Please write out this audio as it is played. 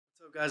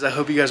Guys, I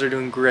hope you guys are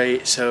doing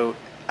great. So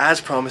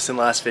as promised in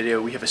last video,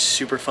 we have a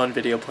super fun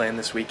video planned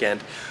this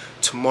weekend.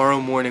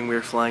 Tomorrow morning we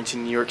are flying to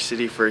New York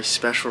City for a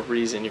special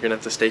reason. You're gonna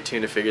have to stay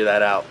tuned to figure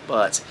that out,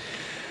 but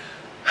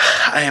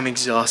I am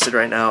exhausted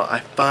right now.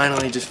 I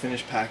finally just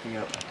finished packing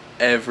up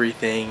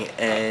everything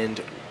and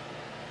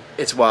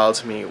it's wild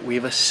to me. We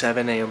have a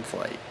 7 a.m.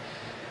 flight.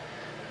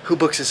 Who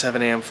books a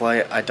 7 a.m.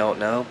 flight? I don't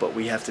know, but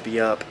we have to be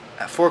up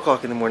at 4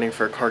 o'clock in the morning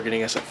for a car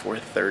getting us at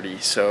 4:30.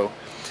 So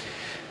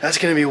that's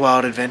going to be a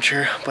wild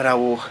adventure, but I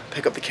will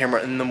pick up the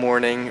camera in the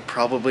morning,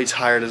 probably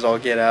tired as all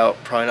get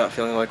out, probably not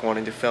feeling like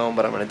wanting to film,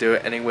 but I'm going to do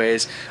it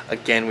anyways.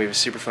 Again, we have a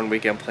super fun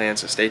weekend planned,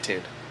 so stay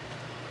tuned.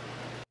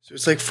 So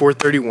it's like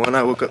 4:31,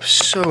 I woke up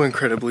so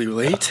incredibly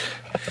late,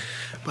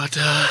 but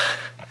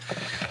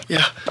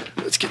yeah,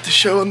 let's get the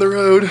show on the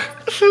road.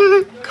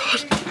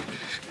 God.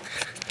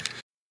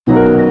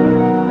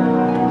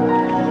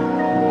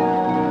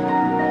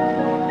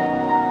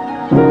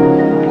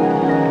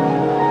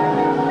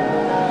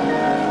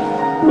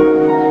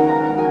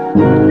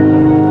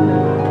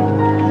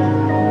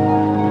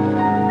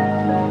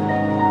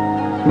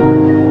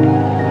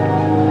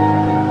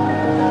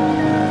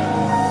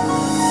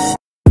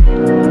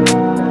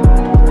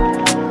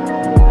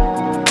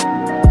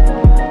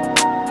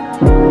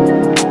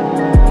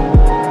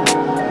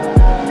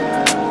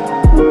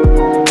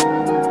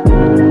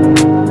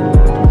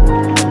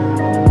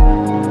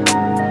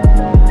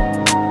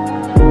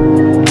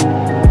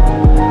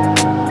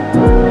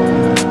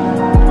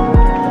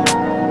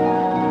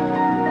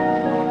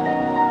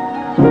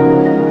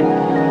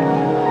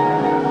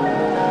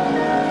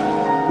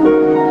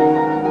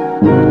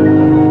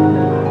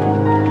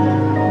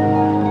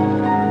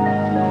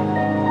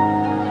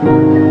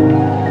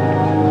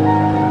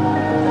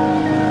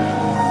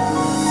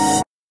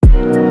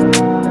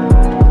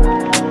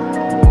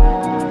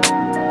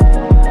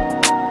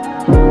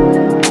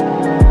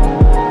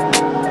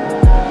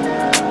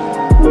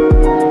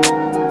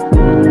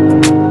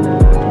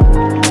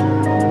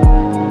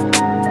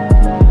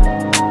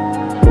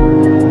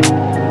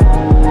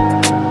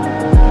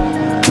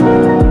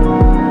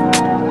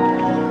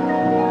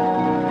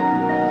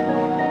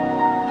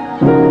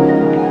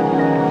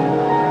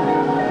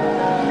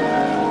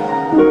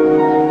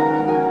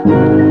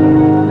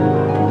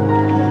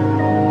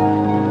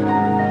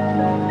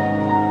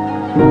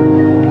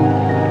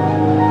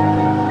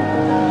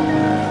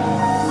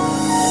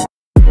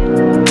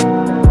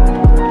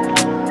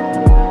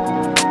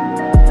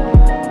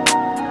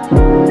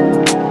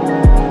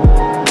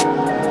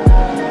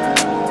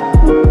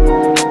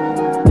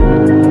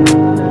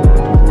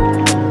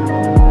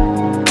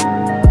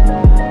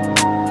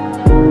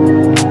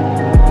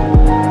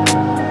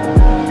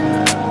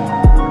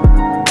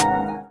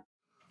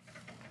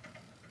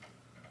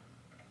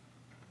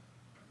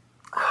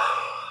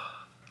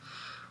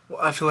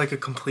 I feel like a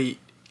complete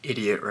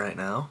idiot right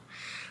now.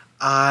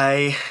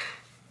 I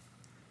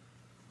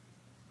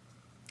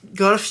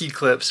got a few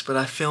clips, but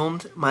I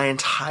filmed my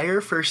entire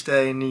first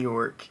day in New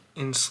York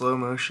in slow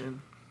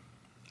motion,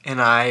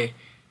 and I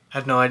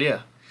had no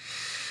idea.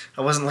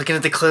 I wasn't looking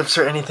at the clips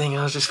or anything,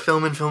 I was just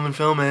filming,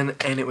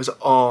 and it was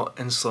all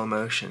in slow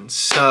motion.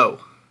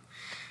 So,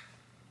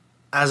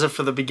 as of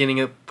for the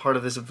beginning part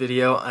of this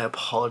video, I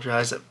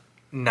apologize that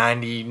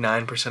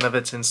 99% of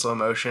it's in slow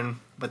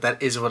motion, but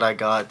that is what I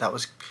got. That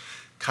was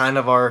kind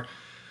of our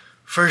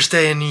first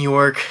day in New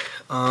York.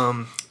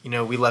 You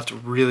know, we left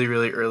really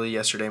early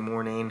yesterday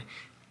morning,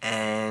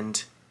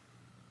 and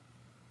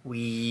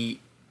we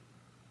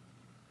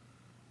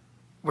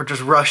were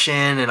just rushing,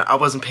 and I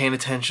wasn't paying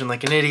attention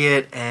like an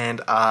idiot,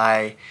 and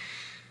I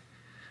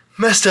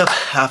messed up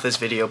half this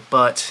video,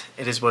 but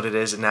it is what it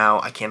is, and now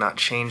I cannot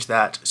change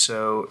that.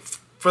 So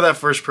for that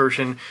first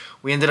portion,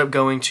 we ended up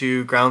going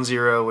to Ground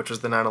Zero, which was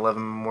the 9/11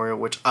 memorial,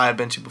 which I've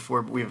been to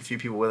before, but we have a few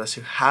people with us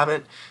who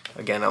haven't.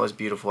 Again, that was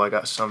beautiful. I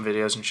got some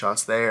videos and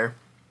shots there.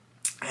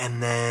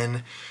 And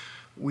then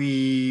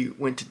we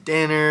went to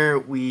dinner.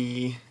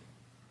 We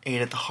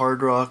ate at the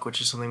Hard Rock,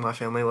 which is something my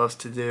family loves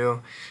to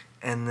do.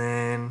 And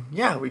then,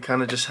 yeah, we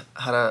kind of just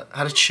had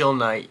a chill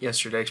night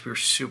yesterday because we were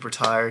super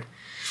tired.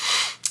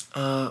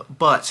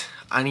 But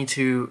I need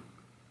to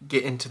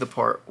get into the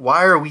part.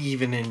 Why are we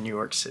even in New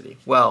York City?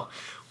 Well,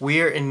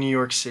 we are in New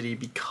York City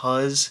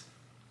because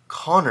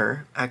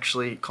Connor,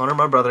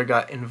 my brother,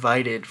 got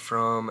invited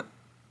from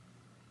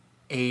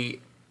a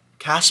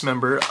cast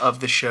member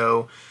of the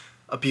show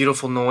A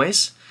Beautiful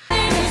Noise.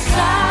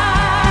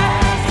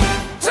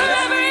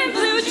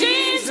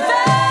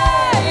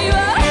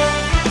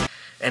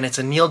 And it's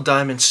a Neil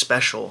Diamond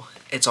special.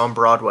 It's on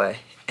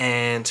Broadway,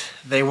 and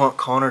they want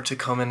Connor to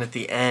come in at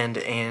the end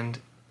and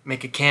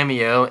make a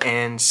cameo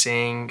and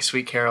sing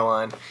Sweet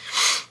Caroline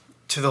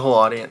to the whole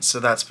audience.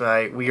 So that's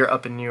why we are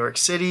up in New York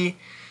City.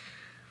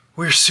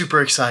 We're super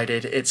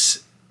excited.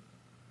 It's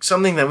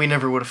something that we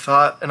never would have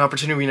thought, an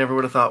opportunity we never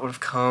would have thought would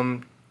have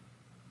come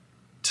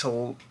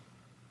to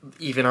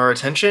even our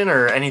attention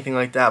or anything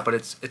like that, but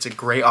it's a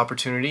great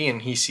opportunity,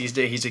 and he seized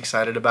it. He's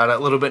excited about it, a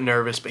little bit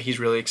nervous, but he's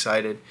really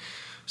excited.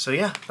 So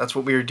yeah, that's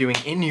what we are doing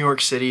in New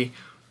York City.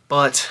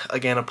 But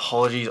again,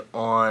 apologies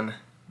on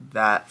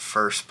that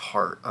first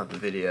part of the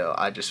video.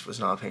 I just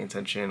was not paying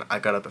attention. I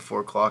got up at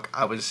 4 o'clock.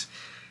 I was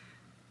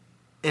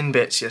in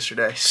bits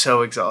yesterday,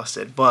 so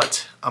exhausted.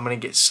 But I'm gonna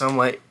get some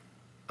light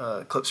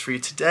clips for you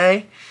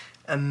today.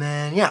 And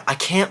then, yeah, I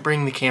can't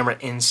bring the camera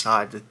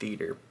inside the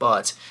theater,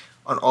 but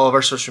on all of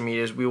our social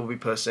medias, we will be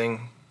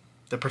posting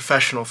the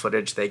professional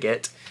footage they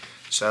get.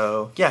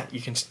 So, yeah, you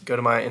can go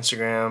to my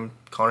Instagram,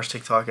 Connor's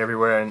TikTok,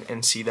 everywhere,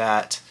 and see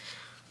that.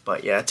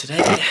 But, yeah,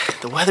 today,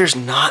 the weather's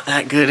not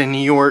that good in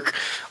New York.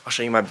 I'll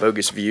show you my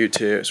bogus view,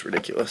 too. It's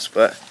ridiculous.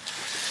 But,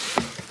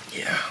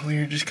 yeah,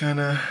 we're just kind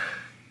of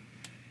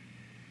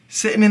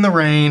sitting in the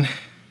rain.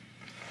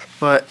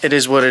 But it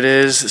is what it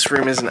is. This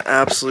room is an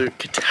absolute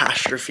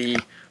catastrophe.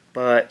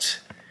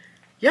 But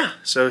yeah,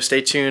 so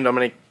stay tuned. I'm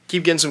going to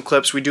keep getting some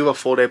clips. We do have a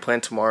full day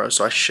planned tomorrow,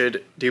 so I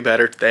should do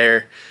better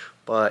there.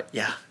 But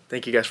yeah,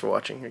 thank you guys for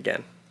watching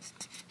again.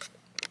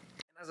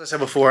 As I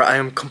said before, I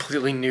am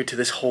completely new to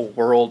this whole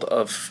world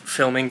of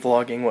filming,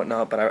 vlogging,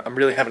 whatnot, but I'm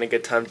really having a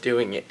good time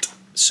doing it.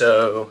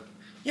 So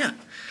yeah,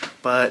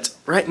 but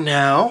right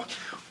now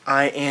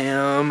I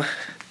am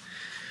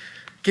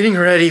getting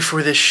ready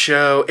for this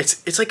show.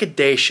 It's like a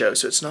day show,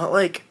 so it's not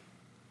like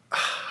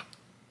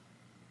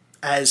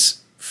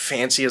as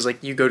fancy as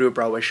like you go to a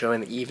Broadway show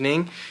in the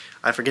evening.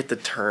 I forget the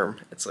term.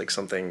 It's like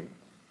something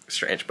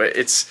strange, but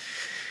it's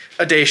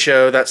a day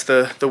show. That's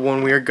the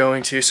one we are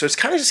going to. So it's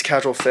kind of just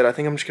casual fit. I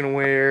think I'm just gonna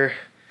wear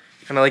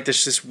kind of like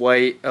this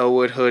white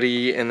Elwood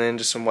hoodie and then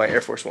just some white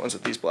Air Force Ones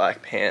with these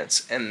black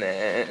pants. And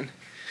then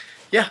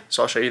yeah,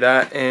 so I'll show you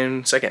that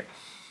in a second.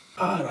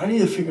 God, I need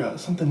to figure out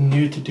something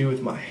new to do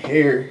with my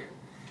hair.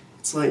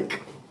 It's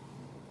like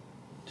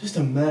just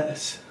a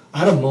mess. I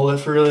had a mullet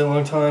for a really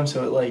long time,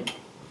 so it like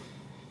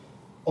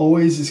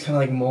always is kind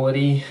of like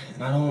mullety,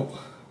 and I don't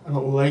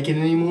like it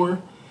anymore,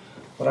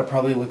 but I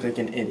probably look like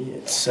an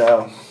idiot,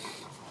 so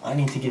I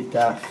need to get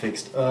that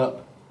fixed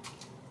up.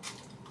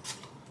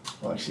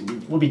 Well, actually,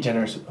 we'll be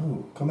generous.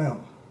 Oh, come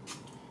out.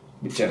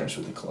 Be generous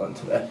with the cologne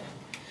today.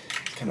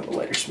 It's kind of a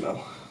lighter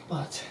smell,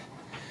 but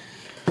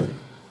I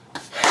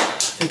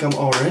think I'm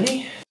all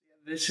ready.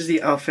 This is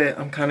the outfit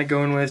I'm kind of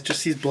going with,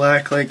 just these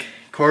black like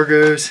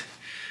cargos,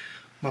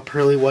 my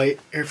pearly white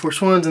Air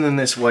Force Ones, and then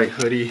this white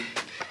hoodie.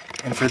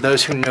 And for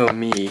those who know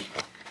me,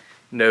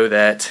 know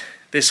that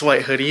this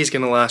white hoodie is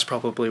going to last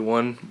probably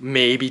 1,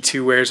 maybe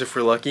 2 wears if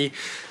we're lucky,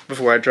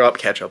 before I drop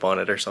ketchup on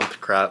it or something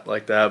crap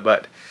like that.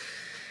 But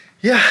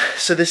yeah,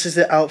 so this is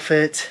the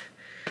outfit.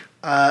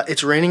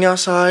 It's raining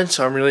outside,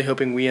 so I'm really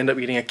hoping we end up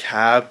getting a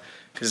cab,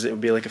 because it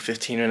would be like a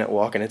 15-minute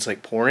walk and it's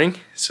like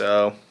pouring.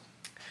 So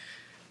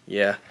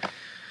yeah,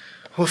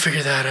 we'll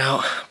figure that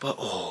out. But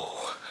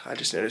oh, I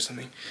just noticed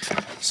something.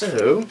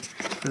 So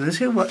for those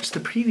who watched the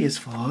previous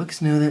vlogs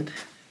know that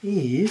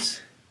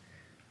these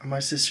are my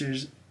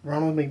sister's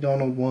Ronald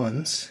McDonald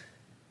ones.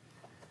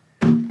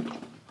 And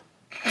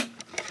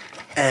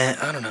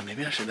I don't know,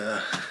 maybe I should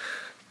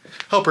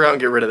help her out and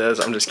get rid of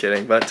those. I'm just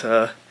kidding. But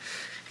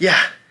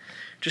yeah,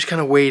 just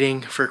kind of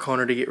waiting for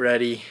Connor to get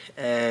ready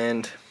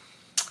and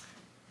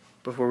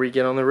before we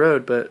get on the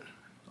road, but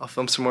I'll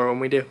film some more when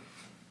we do.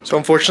 So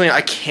unfortunately,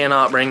 I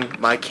cannot bring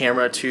my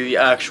camera to the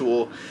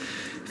actual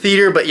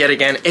theater, but yet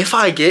again, if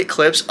I get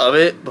clips of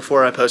it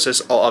before I post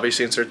this, I'll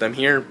obviously insert them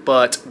here,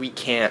 but we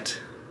can't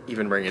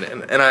even bring it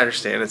in. And I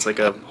understand it's like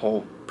a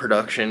whole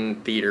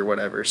production, theater,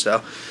 whatever,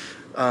 so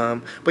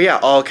but yeah,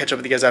 I'll catch up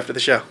with you guys after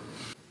the show.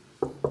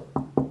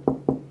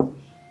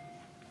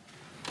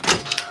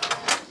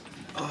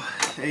 Oh,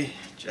 hey,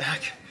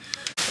 Jack.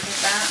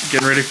 What's that?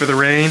 Getting ready for the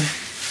rain?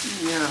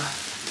 Yeah.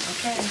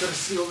 Okay. I'm gonna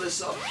seal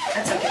this up.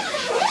 That's okay.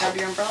 Grab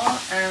your umbrella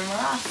and we're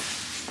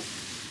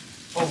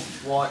off. Oh,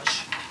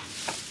 watch.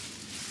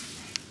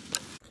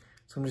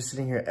 So I'm just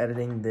sitting here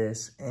editing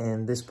this,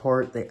 and this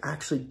part, they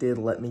actually did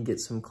let me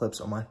get some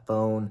clips on my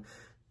phone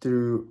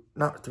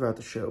not throughout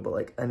the show, but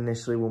like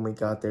initially when we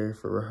got there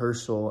for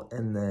rehearsal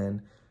and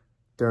then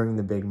during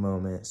the big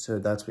moment. So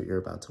that's what you're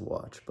about to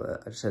watch,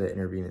 but I just had to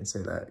intervene and say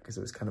that because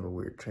it was kind of a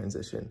weird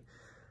transition.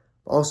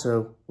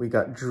 Also, we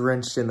got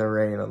drenched in the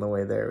rain on the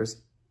way there. It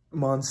was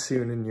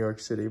monsoon in New York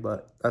City,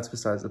 but that's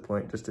besides the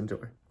point. Just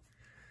enjoy.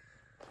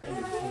 Thank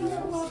you.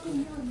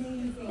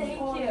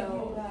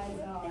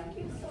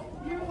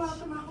 You're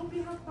welcome. I hope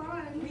you have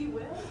fun. We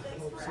will.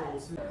 Thanks for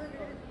us.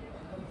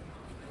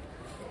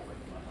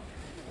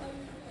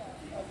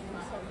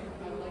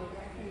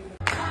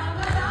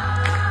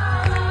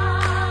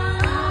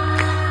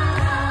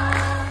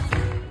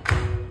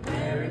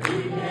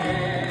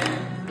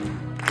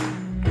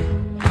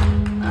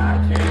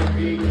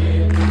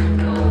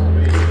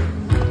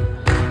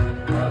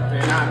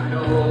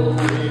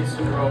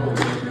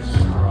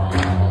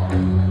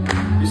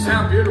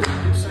 Beautiful.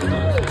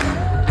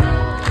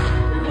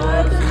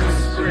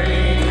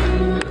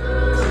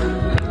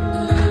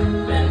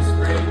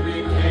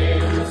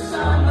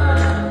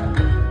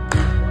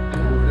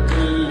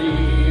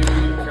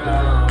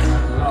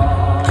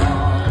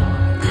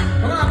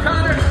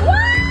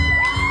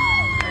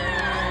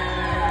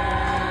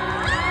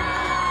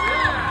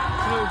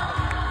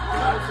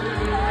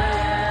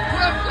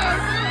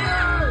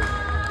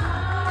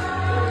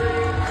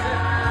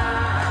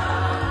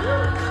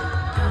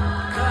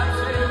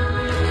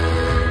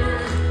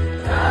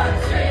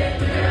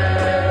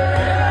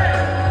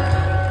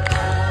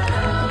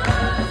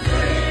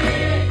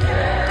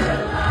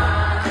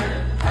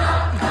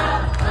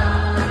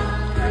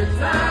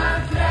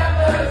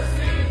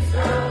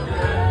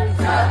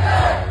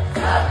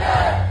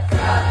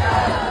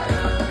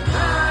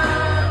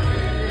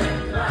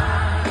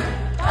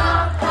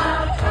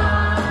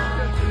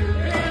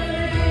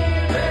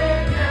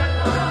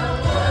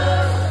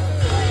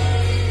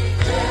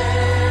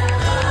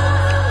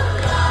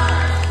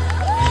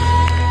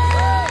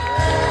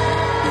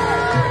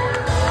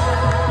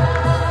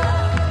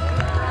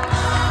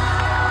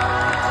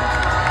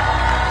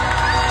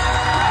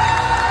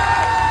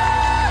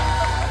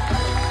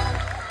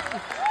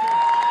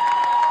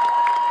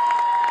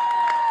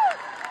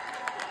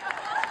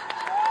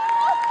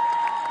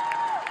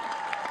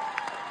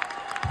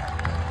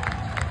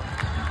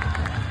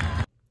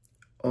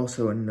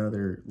 also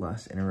another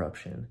last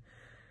interruption.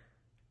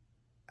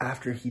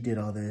 After he did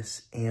all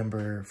this,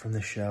 Amber from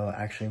the show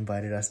actually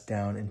invited us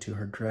down into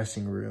her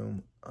dressing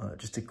room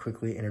just to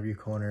quickly interview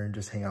Connor and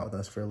just hang out with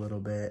us for a little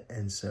bit.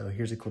 And so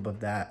here's a clip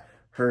of that.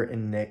 Her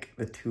and Nick,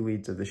 the two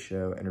leads of the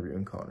show,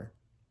 interviewing Connor.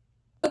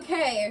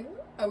 Okay,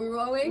 are we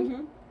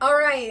rolling? All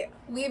right,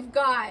 we've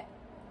got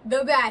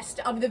the best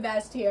of the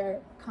best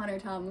here. Connor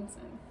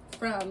Tomlinson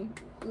from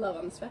Love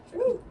on the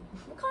Spectrum. Well,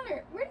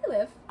 Connor, where do you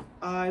live?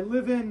 I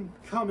live in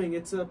Cumming.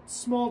 It's a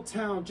small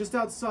town just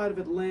outside of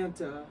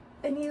Atlanta.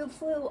 And you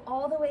flew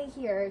all the way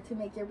here to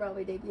make your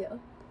Broadway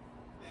debut.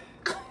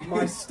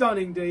 My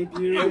stunning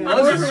debut. It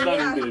was a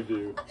stunning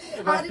debut.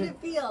 How did it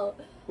feel?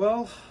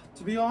 Well,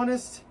 to be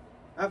honest,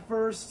 at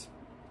first,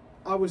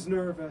 I was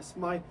nervous.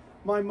 My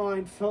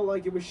mind felt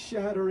like it was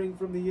shattering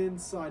from the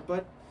inside,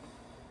 but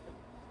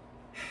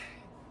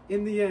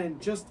in the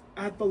end, just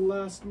at the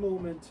last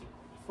moment,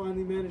 I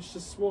finally managed to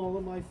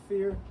swallow my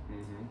fear.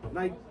 And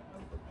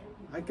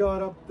I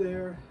got up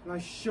there and I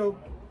showed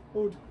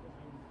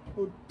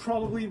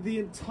probably the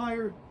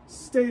entire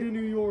state of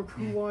New York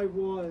who I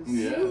was.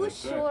 Yeah, You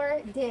that's right.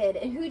 sure did.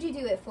 And who'd you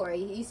do it for?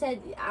 You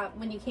said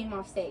when you came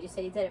off stage, you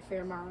said you did it for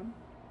your mom.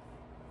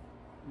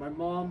 My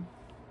mom,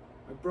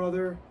 my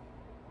brother,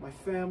 my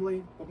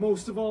family, but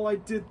most of all I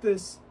did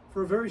this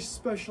for a very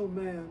special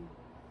man.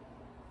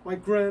 My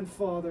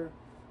grandfather,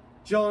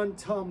 John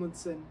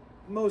Tomlinson.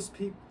 Most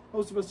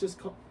of us just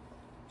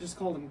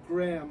call him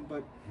Graham,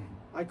 but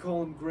I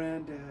call him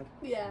Granddad.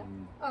 Yeah.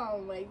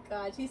 Oh my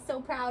gosh, he's so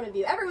proud of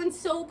you. Everyone's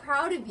so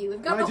proud of you.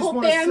 We've got And the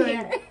whole band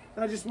here.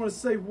 I just want to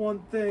say one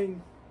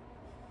thing.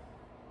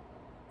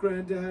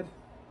 Granddad,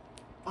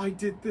 I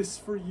did this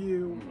for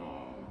you.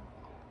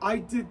 I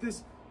did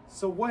this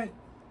so when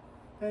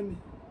and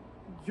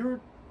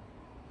your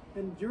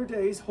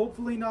days,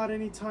 hopefully not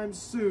anytime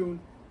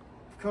soon,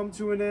 have come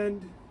to an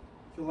end.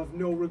 You'll have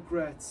no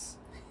regrets.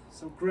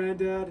 So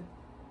Granddad,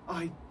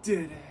 I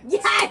did it.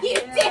 Yeah, you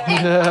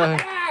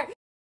did.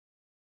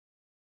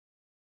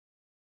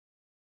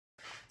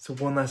 So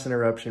one last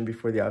interruption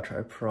before the outro,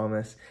 I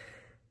promise.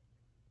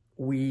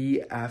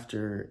 We,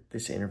 after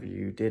this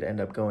interview, did end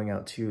up going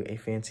out to a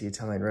fancy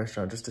Italian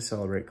restaurant just to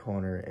celebrate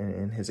Connor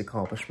and his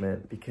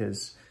accomplishment,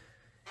 because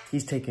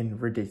he's taken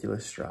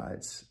ridiculous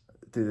strides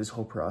through this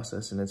whole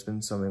process, and it's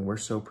been something we're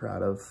so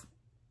proud of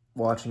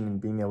watching and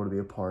being able to be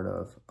a part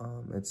of.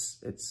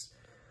 It's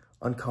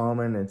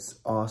uncommon, it's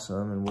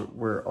awesome, and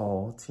we're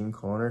all Team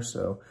Connor,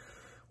 so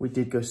we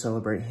did go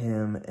celebrate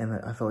him, and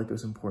I felt like it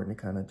was important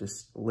to kind of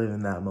just live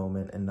in that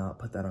moment and not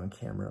put that on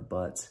camera.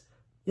 But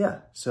yeah,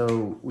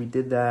 so we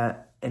did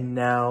that, and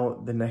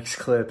now the next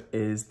clip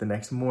is the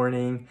next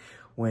morning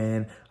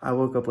when I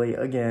woke up late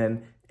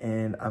again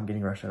and I'm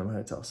getting rushed out of my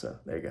hotel, so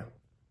there you go.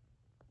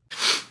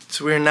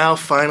 So we are now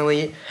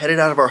finally headed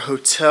out of our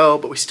hotel,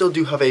 but we still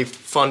do have a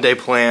fun day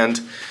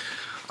planned.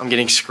 I'm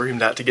getting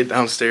screamed at to get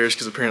downstairs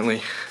because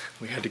apparently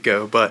we had to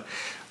go, but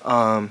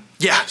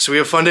yeah, so we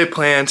have a fun day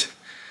planned,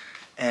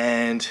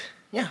 and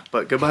yeah,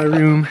 but goodbye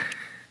room.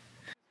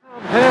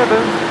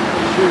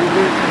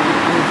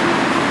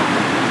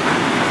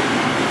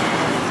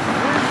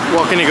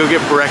 Walking to go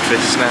get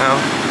breakfast now.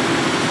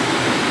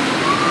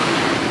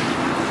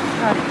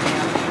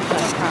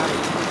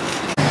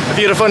 Have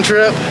you had a fun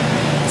trip?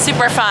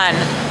 Super fun.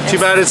 Too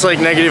bad it's like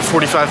negative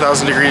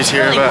 45,000 degrees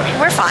here, Really, but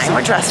we're fine.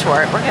 We're dressed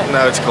for it. We're good.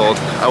 no, it's cold.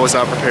 I was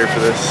not prepared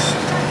for this.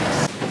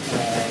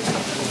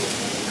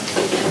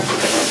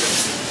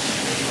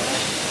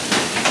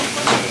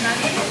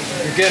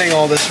 You're getting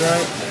all this,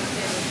 right?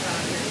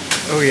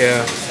 Oh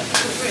yeah.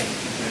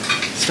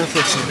 Stuff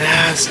looks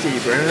nasty,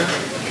 bro.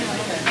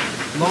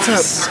 What's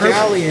up?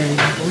 Scallion.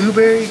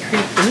 Blueberry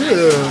cream.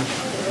 Ew.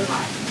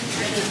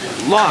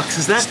 Lox,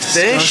 is that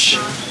fish?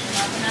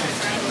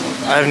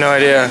 I have no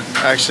idea,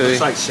 actually.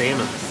 It's like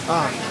salmon.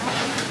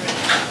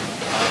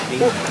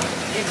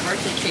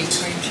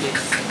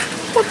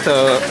 What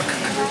the?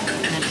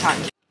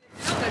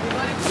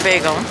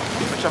 Bagel,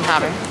 which I'm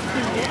having.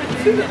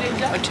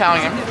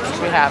 Italian, which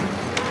we have.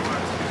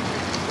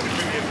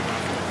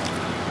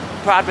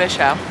 Broadway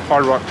show.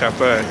 Hard Rock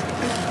Cafe.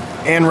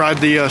 And ride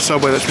the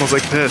subway that smells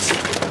like piss.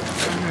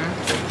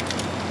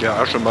 Yeah,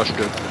 that's a must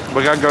do.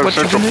 We gotta go to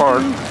Central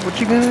Park. What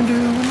you gonna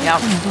do?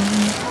 Yep.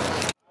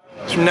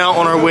 So we're now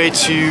on our way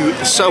to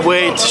the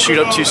subway to shoot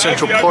up to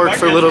Central Park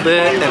for a little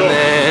bit, and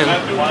then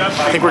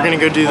I think we're gonna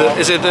go do the,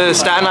 is it the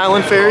Staten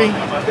Island ferry?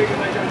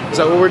 Is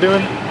that what we're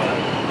doing?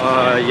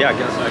 Yeah, I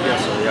guess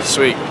so, yeah.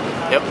 Sweet,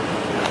 yep.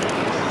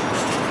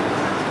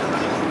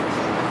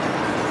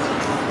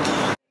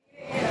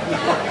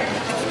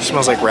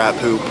 Smells like rat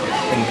poop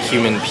and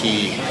human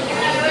pee.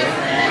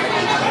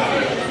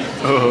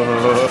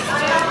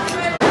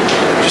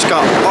 Just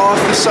got off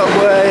the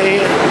subway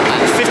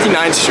at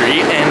 59th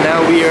Street, and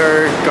now we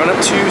are going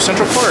up to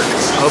Central Park.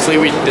 Hopefully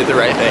we did the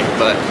right thing,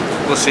 but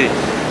we'll see.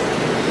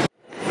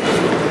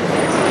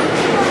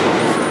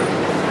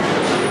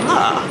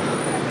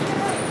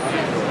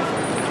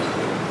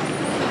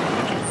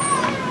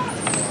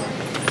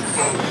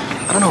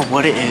 I don't know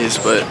what it is,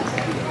 but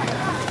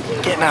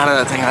getting out of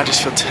that thing, I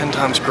just feel 10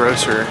 times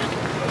grosser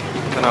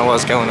than I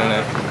was going in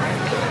it.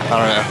 I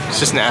don't know, it's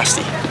just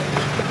nasty.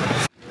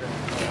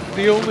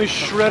 The only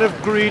shred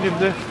of green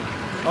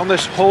on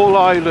this whole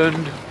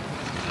island.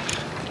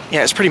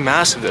 Yeah, it's pretty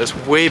massive though. It's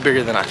way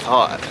bigger than I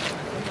thought.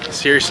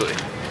 Seriously.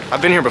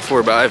 I've been here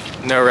before, but I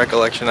have no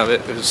recollection of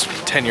it. It was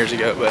 10 years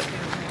ago, but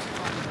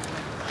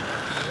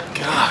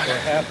God.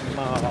 Half a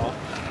mile.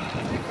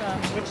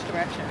 Which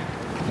direction?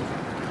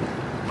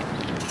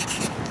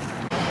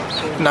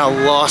 Now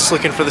lost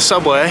looking for the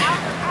subway.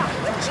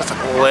 So it's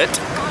lit.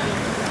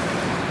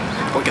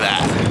 Look at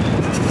that.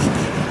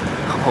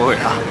 Oh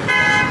yeah.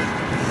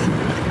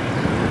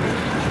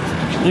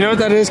 You know what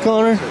that is,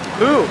 Connor?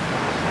 Who?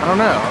 I don't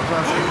know.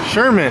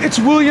 Sherman. It's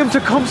William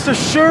Tecumseh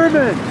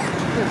Sherman,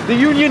 the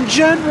Union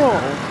General.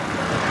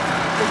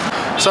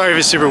 Sorry if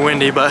it's super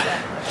windy, but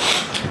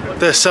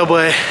the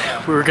subway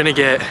we were gonna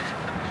get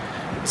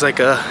is like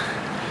a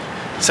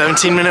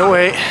 17-minute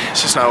wait.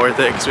 It's just not worth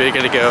it because we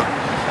gotta go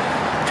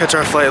catch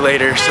our flight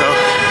later. So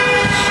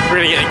we're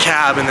gonna get a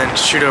cab and then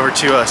shoot over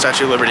to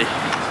Statue of Liberty.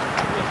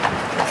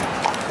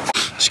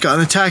 Just got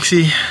in the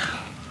taxi.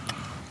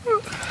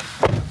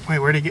 Wait,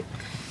 where'd he get?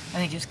 I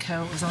think his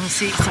coat was on the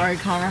seat. Sorry,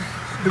 Connor.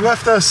 He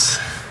left us.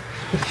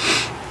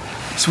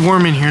 It's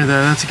warm in here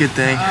though, that's a good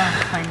thing.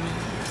 My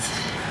knees.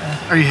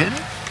 Are you hitting?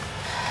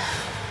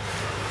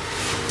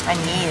 My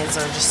knees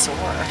are just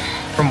sore.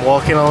 From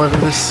walking all over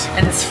this?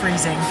 And it's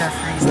freezing. They're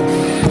freezing.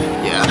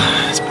 Yeah,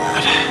 it's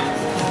bad.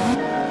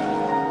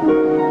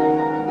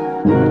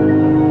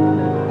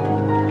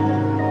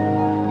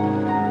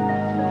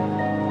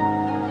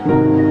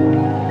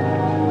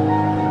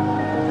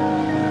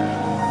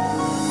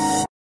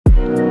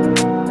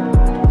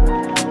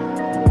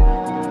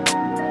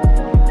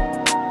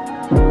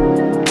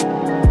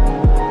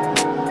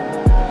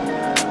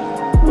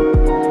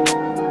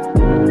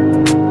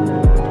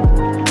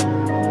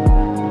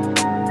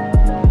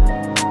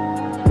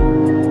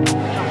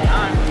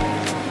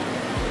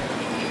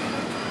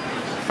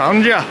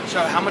 Found ya. So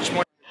how much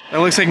more? That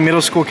looks like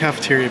middle school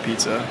cafeteria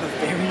pizza. The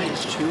ferry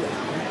is 2 hours.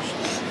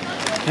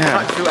 Yeah.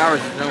 Not 2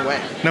 hours, no way.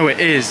 No, it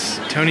is.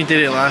 Tony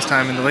did it last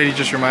time and the lady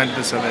just reminded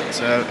us of it,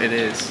 so it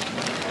is.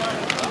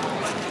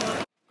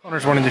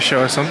 Connor's wanting to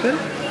show us something.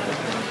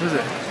 What is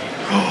it?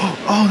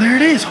 Oh, there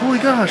it is. Holy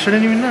gosh, I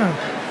didn't even know.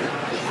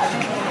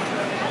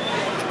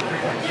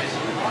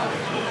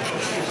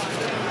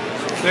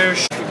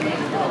 There's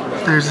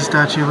the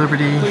Statue of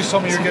Liberty. Please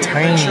tell me you're It's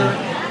getting tiny. a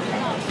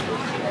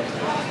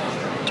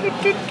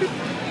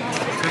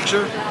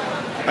picture.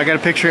 I got a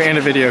picture and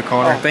a video,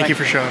 Connor. Thank you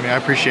for showing me. I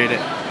appreciate it.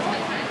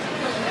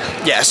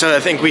 Yeah, so I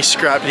think we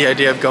scrapped the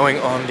idea of going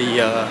on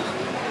the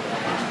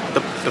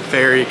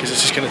ferry because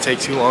it's just going to take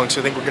too long.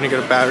 So I think we're going to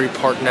go to Battery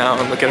Park now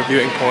and look at a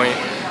viewing point.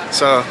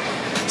 So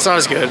it's not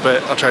as good,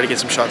 but I'll try to get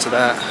some shots of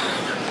that.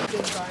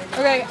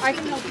 Okay, I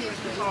can help you.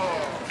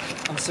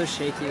 I'm so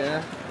shaky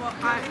there. Well,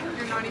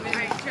 you're not even.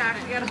 Alright, Jack,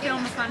 we gotta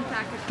film the fun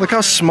fact. Look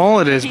how small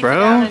it is,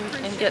 bro.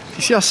 And get,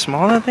 You see how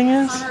small that thing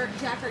is?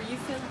 Jack, are you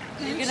filming?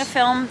 you're gonna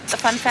film the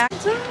fun fact?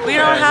 We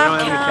don't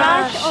have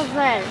cash. Oh,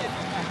 red.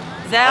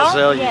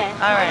 Zell? Yeah.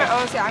 All right.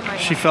 Oh, see, I might.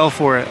 She fell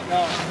for it.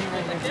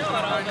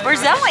 We're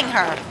zelling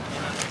her.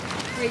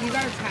 Wait, you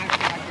gotta tag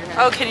Jack.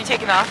 Oh, can you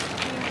take it off?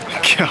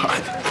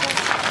 God.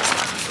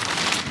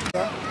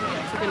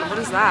 What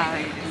is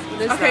that?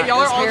 Okay, y'all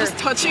are all just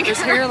touching There's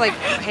hair like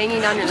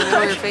hanging down your middle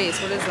of your face.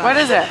 What is that? What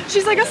is it?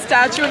 She's like a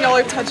statue and y'all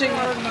are touching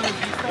her.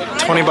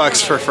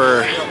 $20 for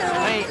fur.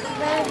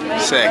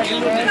 Sick.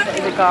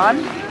 Is it gone?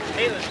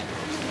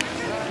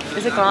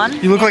 Is it gone?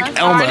 You look like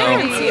Elmo.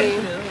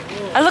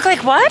 I look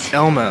like what?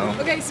 Elmo.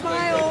 Okay,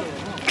 smile.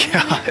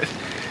 God.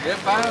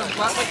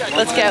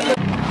 Let's go.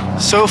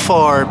 So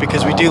far,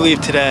 because we do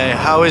leave today,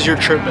 how has your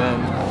trip been?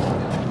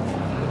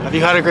 Have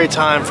you had a great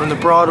time from the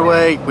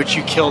Broadway, which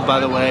you killed by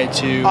the way,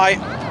 to...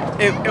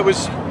 It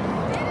was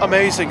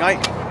amazing. I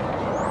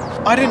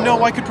didn't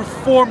know I could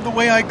perform the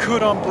way I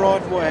could on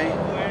Broadway.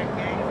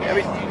 I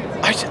mean,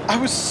 I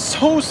was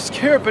so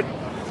scared, but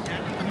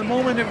in the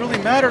moment it really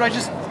mattered. I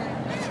just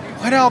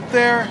went out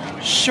there,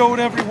 showed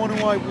everyone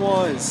who I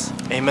was.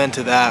 Amen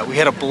to that. We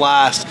had a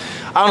blast.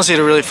 I honestly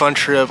had a really fun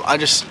trip.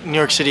 New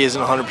York City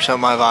isn't 100%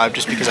 my vibe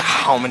just because of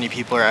how many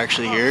people are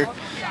actually here.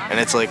 And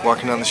it's like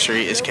walking down the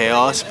street is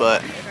chaos,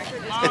 but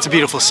it's a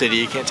beautiful city,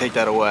 you can't take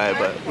that away.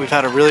 But we've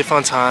had a really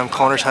fun time.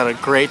 Connor's had a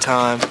great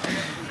time.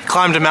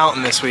 Climbed a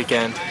mountain this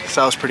weekend, so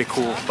that was pretty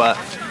cool, but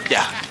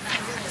yeah.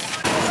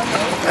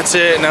 That's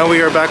it, now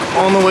we are back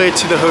on the way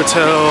to the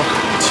hotel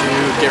to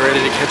get ready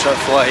to catch our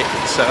flight.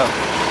 So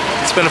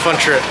it's been a fun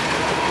trip.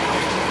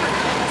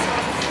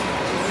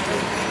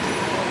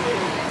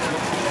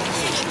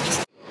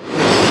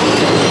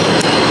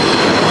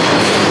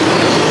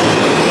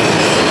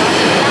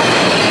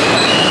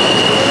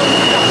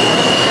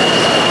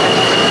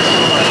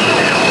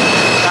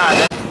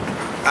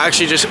 I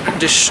actually just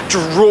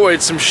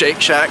destroyed some Shake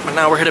Shack, but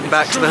now we're heading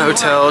back to the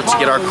hotel to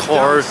get our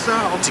car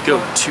to go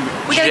to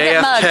We gotta JFK.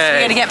 get mugs. We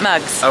gotta get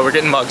mugs. Oh, we're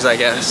getting mugs, I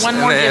guess. One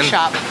And more then, gift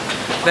shop.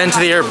 Then to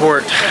the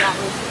airport.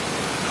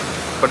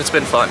 But it's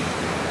been fun.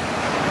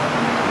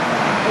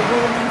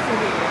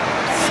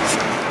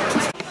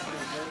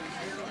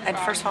 I'd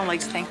first of all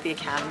like to thank the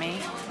Academy.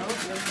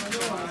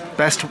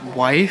 Best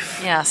wife?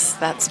 Yes,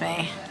 that's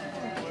me.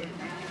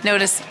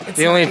 Notice it's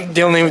The only,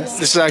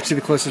 this is actually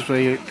the closest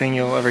thing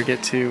you'll ever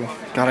get to.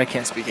 God, I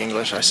can't speak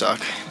English, I suck,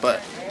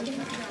 but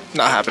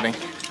not happening.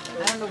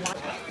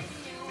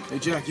 Hey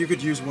Jack, you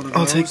could use one of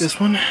those. I'll take this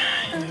one.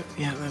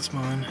 Yeah, that's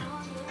mine.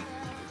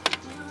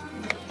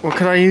 What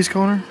could I use,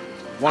 Connor?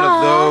 One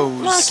of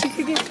those. Look, you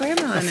could get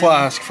grandma A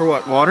flask for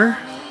what? Water?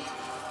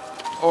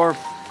 Or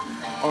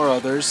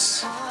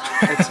others.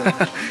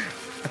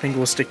 I think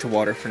we'll stick to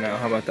water for now.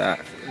 How about that?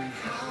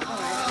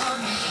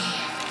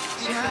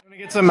 Wanna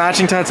get some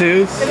matching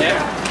tattoos? Yeah.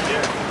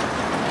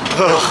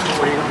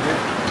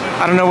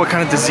 I don't know what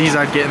kind of disease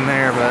I'd get in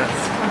there, but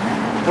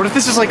what if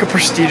this is like a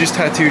prestigious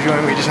tattoo joint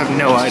and we just have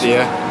no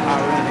idea?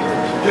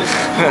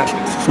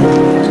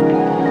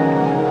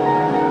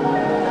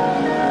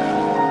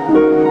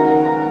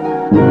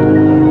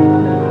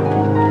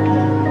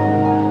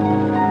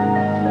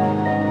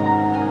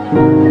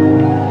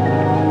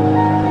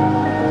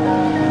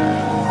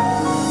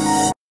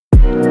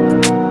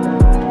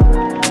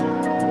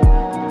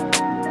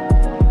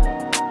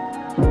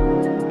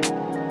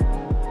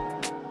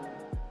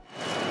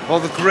 All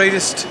the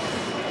greatest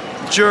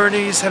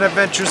journeys and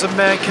adventures a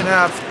man can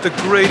have, the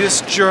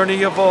greatest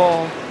journey of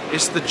all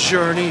is the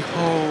journey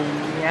home.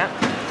 Yep.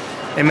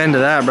 Amen to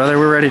that, brother.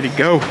 We're ready to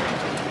go.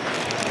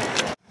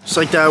 Just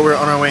like that, we're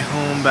on our way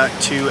home back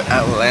to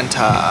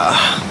Atlanta.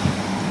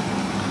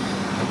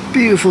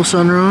 Beautiful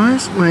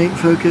sunrise. Wait,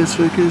 focus,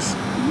 focus.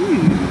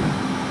 Ooh.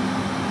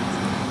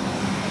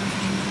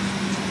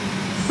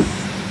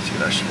 See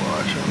what I should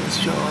watch on this,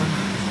 John.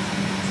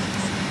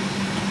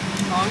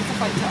 Long to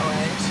fight to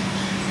LA.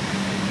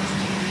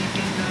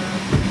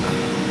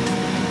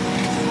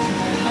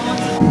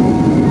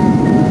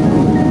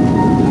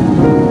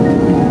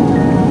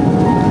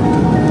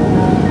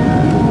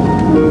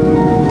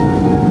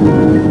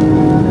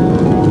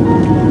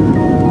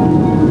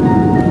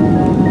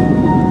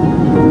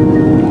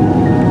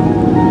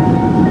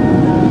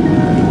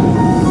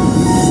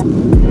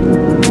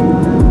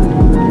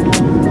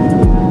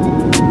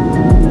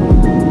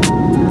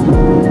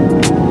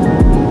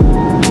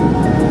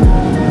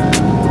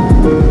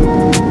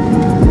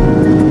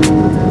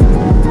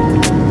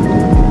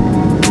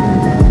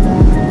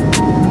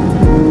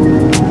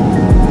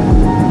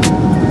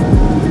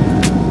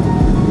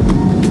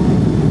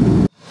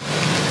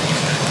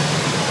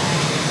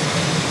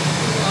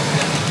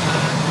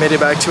 Made it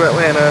back to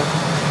Atlanta.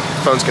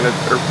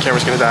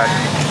 Camera's gonna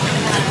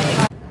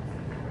die.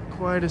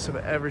 Quietest I've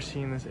ever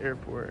seen this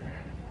airport.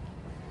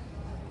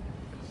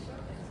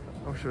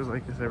 I wish it was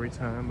like this every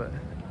time, but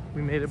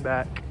we made it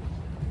back.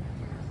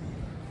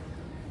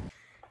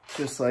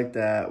 Just like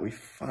that, we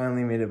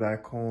finally made it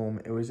back home.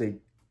 It was a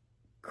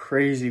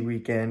crazy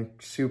weekend,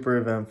 super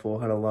eventful,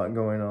 had a lot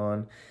going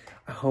on.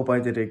 I hope I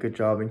did a good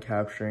job in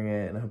capturing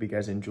it, and I hope you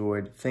guys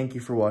enjoyed. Thank you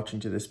for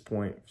watching to this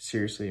point.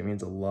 Seriously, it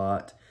means a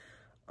lot.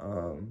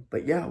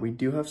 But yeah, we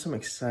do have some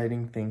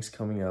exciting things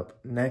coming up.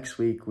 Next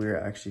week, we're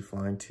actually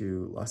flying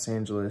to Los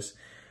Angeles.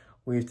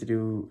 We have to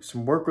do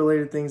some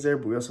work-related things there,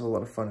 but we also have a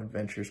lot of fun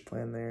adventures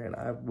planned there, and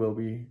I will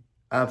be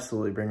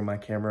absolutely bringing my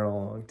camera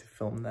along to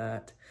film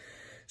that.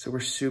 So we're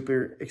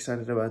super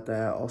excited about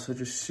that. Also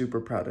just super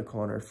proud of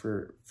Connor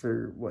for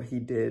what he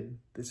did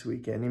this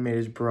weekend. He made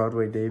his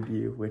Broadway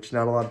debut, which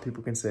not a lot of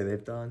people can say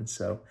they've done,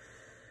 so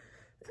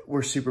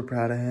we're super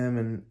proud of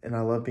him, and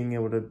I love being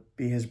able to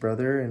be his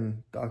brother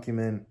and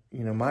document,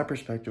 you know, my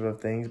perspective of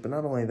things. But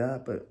not only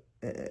that, but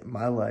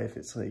my life,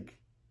 it's like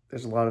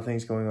there's a lot of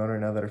things going on right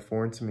now that are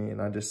foreign to me,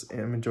 and I just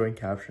am enjoying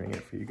capturing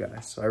it for you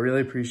guys. So I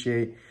really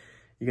appreciate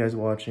you guys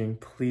watching.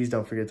 Please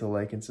don't forget to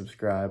like and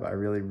subscribe. I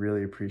really,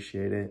 really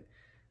appreciate it.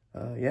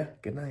 Yeah,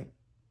 good night.